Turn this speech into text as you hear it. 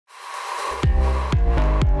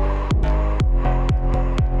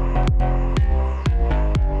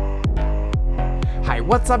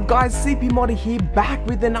What's up guys, CP Modder here, back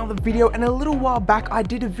with another video. And a little while back I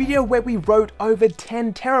did a video where we wrote over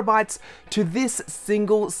 10 terabytes to this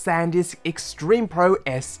single SanDisk Extreme Pro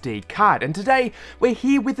SD card. And today we're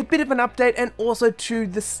here with a bit of an update and also to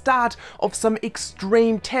the start of some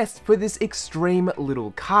extreme tests for this extreme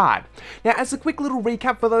little card. Now, as a quick little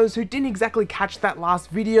recap for those who didn't exactly catch that last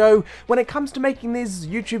video, when it comes to making these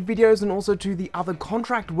YouTube videos and also to the other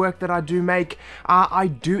contract work that I do make, I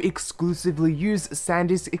do exclusively use SanDisk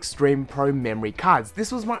Extreme Pro memory cards.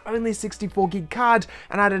 This was my only 64 gig card,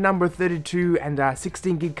 and I had a number of 32 and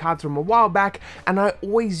 16 gig cards from a while back, and I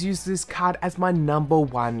always use this card as my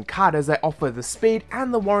 #1 card as they offer the speed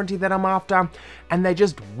and the warranty that I'm after, and they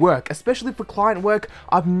just work, especially for client work.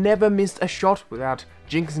 I've never missed a shot without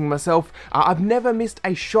jinxing myself. I've never missed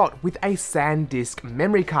a shot with a SanDisk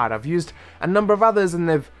memory card. I've used a number of others and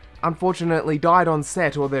they've unfortunately died on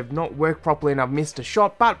set, or they've not worked properly and I've missed a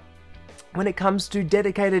shot, but when it comes to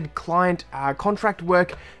dedicated client contract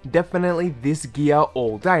work, definitely this gear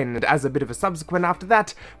all day. And as a bit of a subsequent after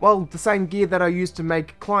that, well, the same gear that I use to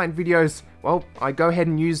make client videos, well, I go ahead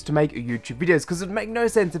and use to make YouTube videos, because it would make no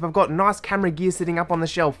sense if I've got nice camera gear sitting up on the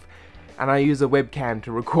shelf and I use a webcam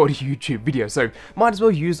to record a YouTube video, so might as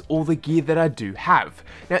well use all the gear that I do have.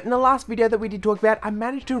 Now, in the last video that we did talk about, I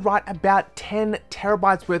managed to write about 10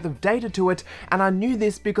 terabytes worth of data to it, and I knew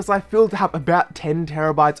this because I filled up about 10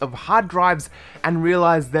 terabytes of hard drives and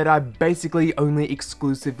realized that I basically only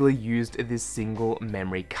exclusively used this single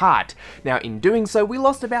memory card. Now, in doing so, we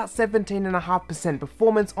lost about 17.5%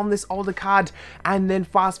 performance on this older card, and then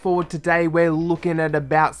fast forward today, we're looking at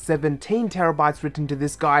about 17 terabytes written to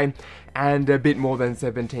this guy, and a bit more than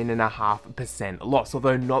 17.5% loss,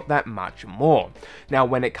 although not that much more. Now,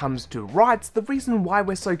 when it comes to writes, the reason why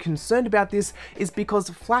we're so concerned about this is because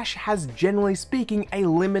Flash has, generally speaking, a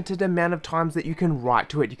limited amount of times that you can write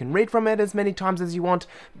to it. You can read from it as many times as you want,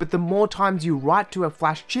 but the more times you write to a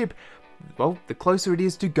Flash chip, well, the closer it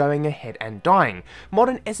is to going ahead and dying.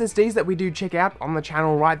 Modern SSDs that we do check out on the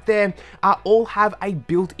channel right there all have a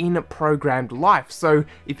built-in programmed life, so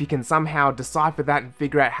if you can somehow decipher that and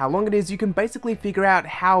figure out how long it is, you can basically figure out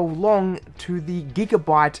how long to the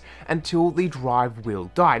gigabyte until the drive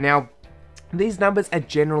will die. Now, these numbers are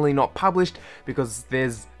generally not published because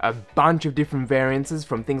there's a bunch of different variances,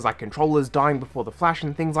 from things like controllers dying before the flash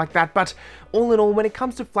and things like that, but all in all, when it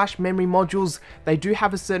comes to flash memory modules, they do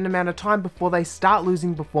have a certain amount of time before they start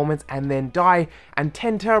losing performance and then die, and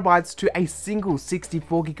 10 terabytes to a single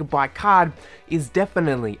 64 gigabyte card is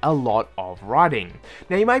definitely a lot of writing.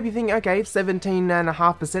 Now, you might be thinking, okay,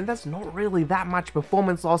 17.5%, that's not really that much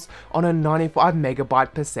performance loss on a 95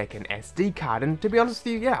 megabyte per second SD card, and to be honest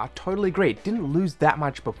with you, yeah, I totally agree. It didn't lose that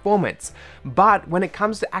much performance, but when it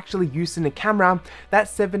comes to actually use in a camera, that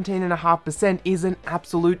 17.5% is an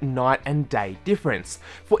absolute night and day difference.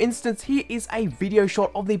 For instance, here is a video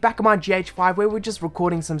shot of the back of my GH5 where we're just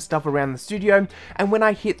recording some stuff around the studio, and when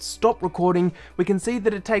I hit stop recording, we can see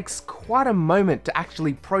that it takes quite a moment to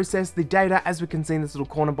actually process the data, as we can see in this little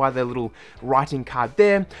corner by the little writing card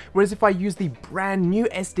there, whereas if I use the brand new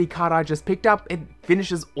SD card I just picked up, it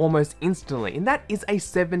finishes almost instantly, and that is a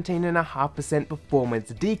 17.5% performance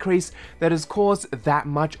decrease that has caused that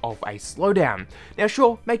much of a slowdown. Now,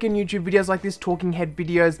 sure, making YouTube videos like this, talking head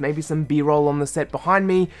videos, maybe some B-roll on the set behind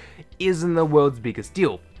me, isn't the world's biggest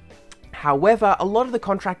deal. However, a lot of the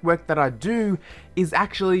contract work that I do is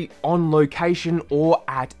actually on location or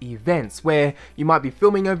at events, where you might be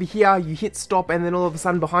filming over here, you hit stop, and then all of a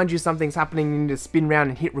sudden behind you something's happening, you need to spin around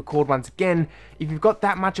and hit record once again. If you've got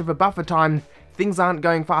that much of a buffer time, things aren't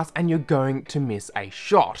going fast and you're going to miss a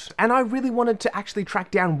shot. And I really wanted to actually track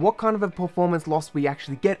down what kind of a performance loss we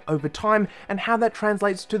actually get over time and how that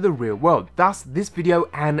translates to the real world, thus this video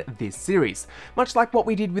and this series. Much like what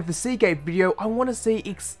we did with the Seagate video, I want to see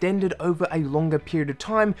extended over a longer period of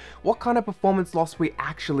time what kind of performance loss we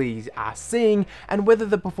actually are seeing, and whether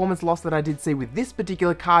the performance loss that I did see with this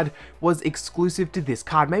particular card was exclusive to this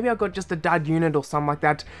card. Maybe I got just a dud unit or something like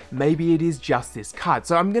that, maybe it is just this card.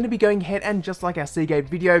 So I'm going to be going ahead and, just like our Seagate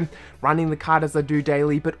video, running the card as I do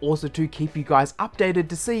daily, but also to keep you guys updated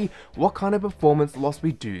to see what kind of performance loss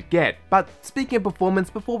we do get. But speaking of performance,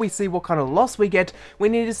 before we see what kind of loss we get, we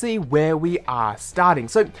need to see where we are starting.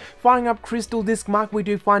 So firing up Crystal Disk Mark, we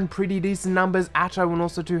do find pretty decent numbers. Atto and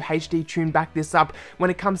also to HD Tune back this up. When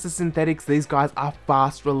it comes to synthetics, these guys are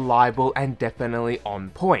fast, reliable, and definitely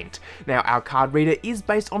on point. Now, our card reader is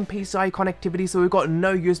based on PCIe connectivity, so we've got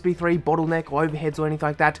no USB 3 bottleneck or overheads or anything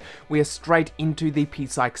like that. We are straight straight into the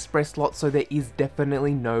PCI Express slot, so there is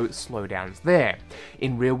definitely no slowdowns there.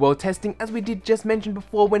 In real world testing, as we did just mention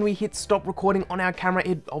before, when we hit stop recording on our camera,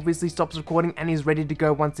 it obviously stops recording and is ready to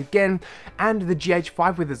go once again, and the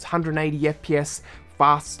GH5 with its 180 FPS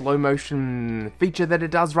fast slow motion feature that it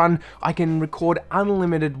does run, I can record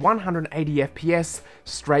unlimited 180 FPS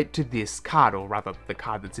straight to this card, or rather the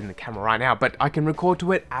card that's in the camera right now, but I can record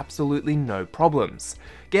to it absolutely no problems.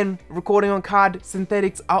 Again, recording on card,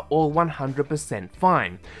 synthetics are all 100%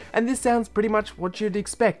 fine. And this sounds pretty much what you'd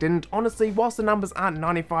expect, and honestly, whilst the numbers aren't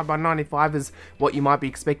 95 by 95 as what you might be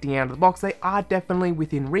expecting out of the box, they are definitely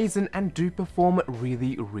within reason and do perform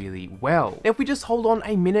really, really well. Now if we just hold on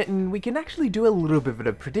a minute and we can actually do a little bit of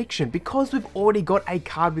a prediction, because we've already got a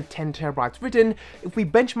card with 10 terabytes written, if we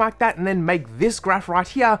benchmark that and then make this graph right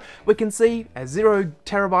here, we can see at 0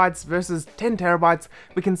 terabytes versus 10 terabytes,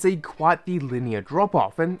 we can see quite the linear drop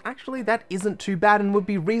off. And actually that isn't too bad and would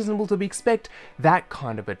be reasonable to expect that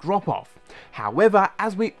kind of a drop off. However,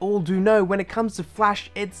 as we all do know, when it comes to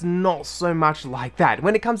Flash, it's not so much like that.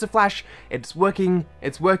 When it comes to Flash, it's working,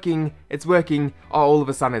 oh, all of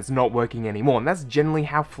a sudden it's not working anymore, and that's generally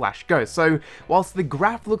how Flash goes. So whilst the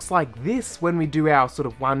graph looks like this when we do our sort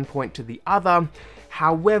of one point to the other,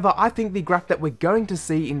 however, I think the graph that we're going to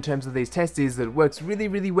see in terms of these tests is that it works really,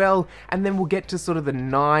 really well, and then we'll get to sort of the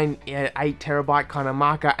 8 terabyte kind of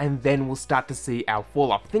marker, and then we'll start to see our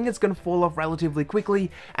fall off. I think it's going to fall off relatively quickly,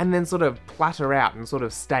 and then sort of plateau out and sort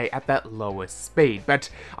of stay at that lowest speed. But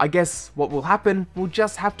I guess what will happen, we'll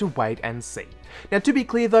just have to wait and see. Now to be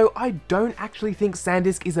clear though, I don't actually think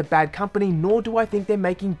SanDisk is a bad company, nor do I think they're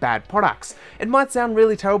making bad products. It might sound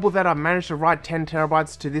really terrible that I managed to write 10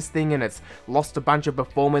 terabytes to this thing and it's lost a bunch of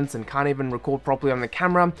performance and can't even record properly on the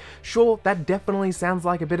camera. Sure, that definitely sounds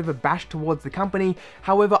like a bit of a bash towards the company.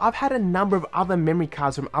 However, I've had a number of other memory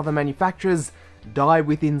cards from other manufacturers die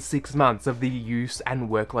within 6 months of the use and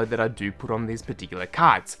workload that I do put on these particular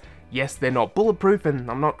cards. Yes, they're not bulletproof, and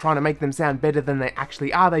I'm not trying to make them sound better than they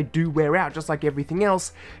actually are. They do wear out just like everything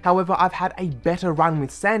else. However, I've had a better run with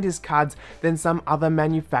SanDisk cards than some other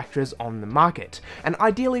manufacturers on the market. And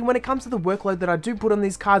ideally, when it comes to the workload that I do put on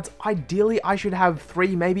these cards, ideally I should have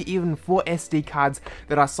 3, maybe even 4 SD cards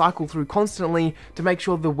that I cycle through constantly to make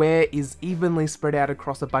sure the wear is evenly spread out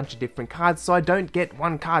across a bunch of different cards, so I don't get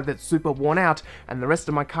one card that's super worn out and the rest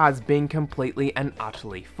of my cards being completely and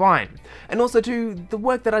utterly fine. And also too, the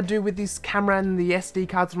work that I do with this camera and the SD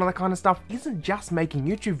cards and all that kind of stuff isn't just making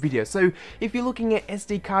YouTube videos. So if you're looking at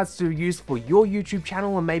SD cards to use for your YouTube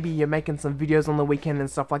channel, or maybe you're making some videos on the weekend and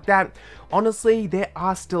stuff like that, honestly, there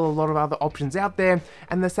are still a lot of other options out there,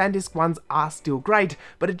 and the SanDisk ones are still great,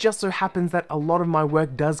 but it just so happens that a lot of my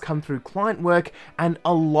work does come through client work, and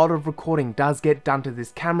a lot of recording does get done to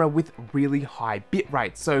this camera with really high bit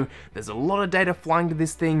rates. So there's a lot of data flying to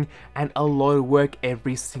this thing and a lot of work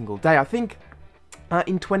every single day. I think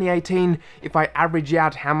in 2018, if I average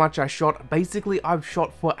out how much I shot, basically I've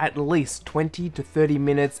shot for at least 20 to 30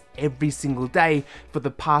 minutes every single day for the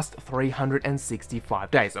past 365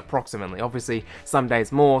 days, approximately. Obviously, some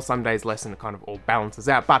days more, some days less, and it kind of all balances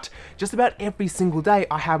out. But just about every single day,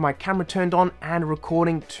 I have my camera turned on and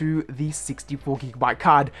recording to the 64GB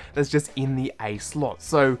card that's just in the A slot.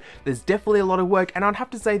 So there's definitely a lot of work, and I'd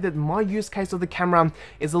have to say that my use case of the camera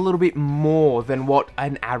is a little bit more than what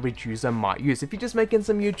an average user might use. If you just making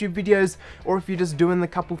some YouTube videos, or if you're just doing the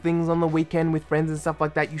couple things on the weekend with friends and stuff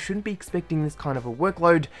like that, you shouldn't be expecting this kind of a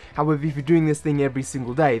workload. However, if you're doing this thing every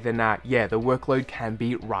single day, then yeah, the workload can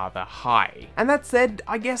be rather high. And that said,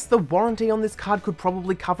 I guess the warranty on this card could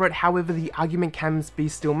probably cover it. However, the argument can be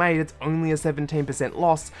still made, it's only a 17%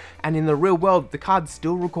 loss, and in the real world, the card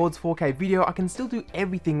still records 4K video. I can still do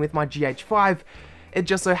everything with my GH5. It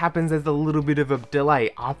just so happens there's a little bit of a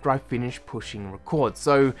delay after I finish pushing record,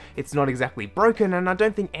 so it's not exactly broken, and I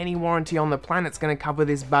don't think any warranty on the planet's going to cover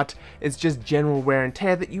this, but it's just general wear and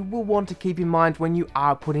tear that you will want to keep in mind when you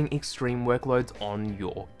are putting extreme workloads on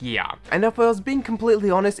your gear. And if I was being completely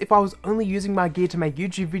honest, if I was only using my gear to make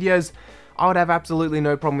YouTube videos, I would have absolutely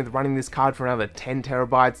no problem with running this card for another 10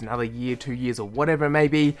 terabytes, another year, 2 years, or whatever it may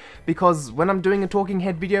be, because when I'm doing a talking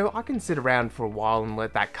head video, I can sit around for a while and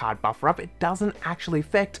let that card buffer up. It doesn't actually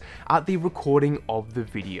affect the recording of the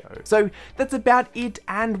video. So that's about it,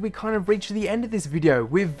 and we kind of reached the end of this video.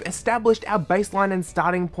 We've established our baseline and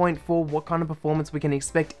starting point for what kind of performance we can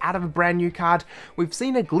expect out of a brand new card. We've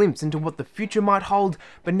seen a glimpse into what the future might hold,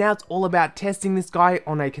 but now it's all about testing this guy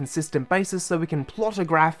on a consistent basis so we can plot a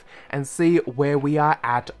graph and see see where we are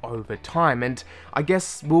at over time, and I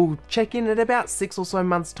guess we'll check in at about 6 or so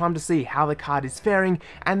months time to see how the card is faring,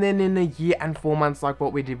 and then in a year and 4 months like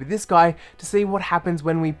what we did with this guy to see what happens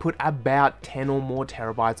when we put about 10 or more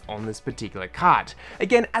terabytes on this particular card.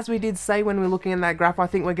 Again, as we did say when we were looking at that graph, I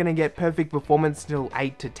think we're going to get perfect performance till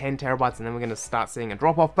 8 to 10 terabytes, and then we're going to start seeing a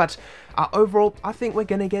drop off, but overall I think we're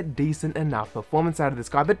going to get decent enough performance out of this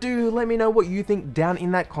guy. But do let me know what you think down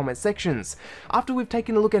in that comment sections. After we've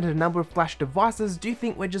taken a look at a number of flash devices, do you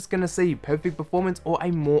think we're just going to see perfect performance or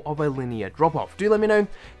a more of a linear drop off? Do let me know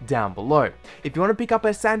down below. If you want to pick up a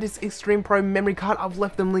SanDisk Extreme Pro memory card, I've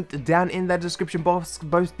left them linked down in that description box,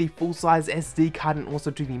 both the full size SD card and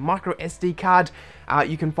also to the micro SD card.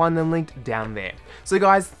 You can find them linked down there. So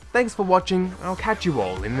guys, thanks for watching, and I'll catch you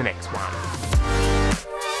all in the next one.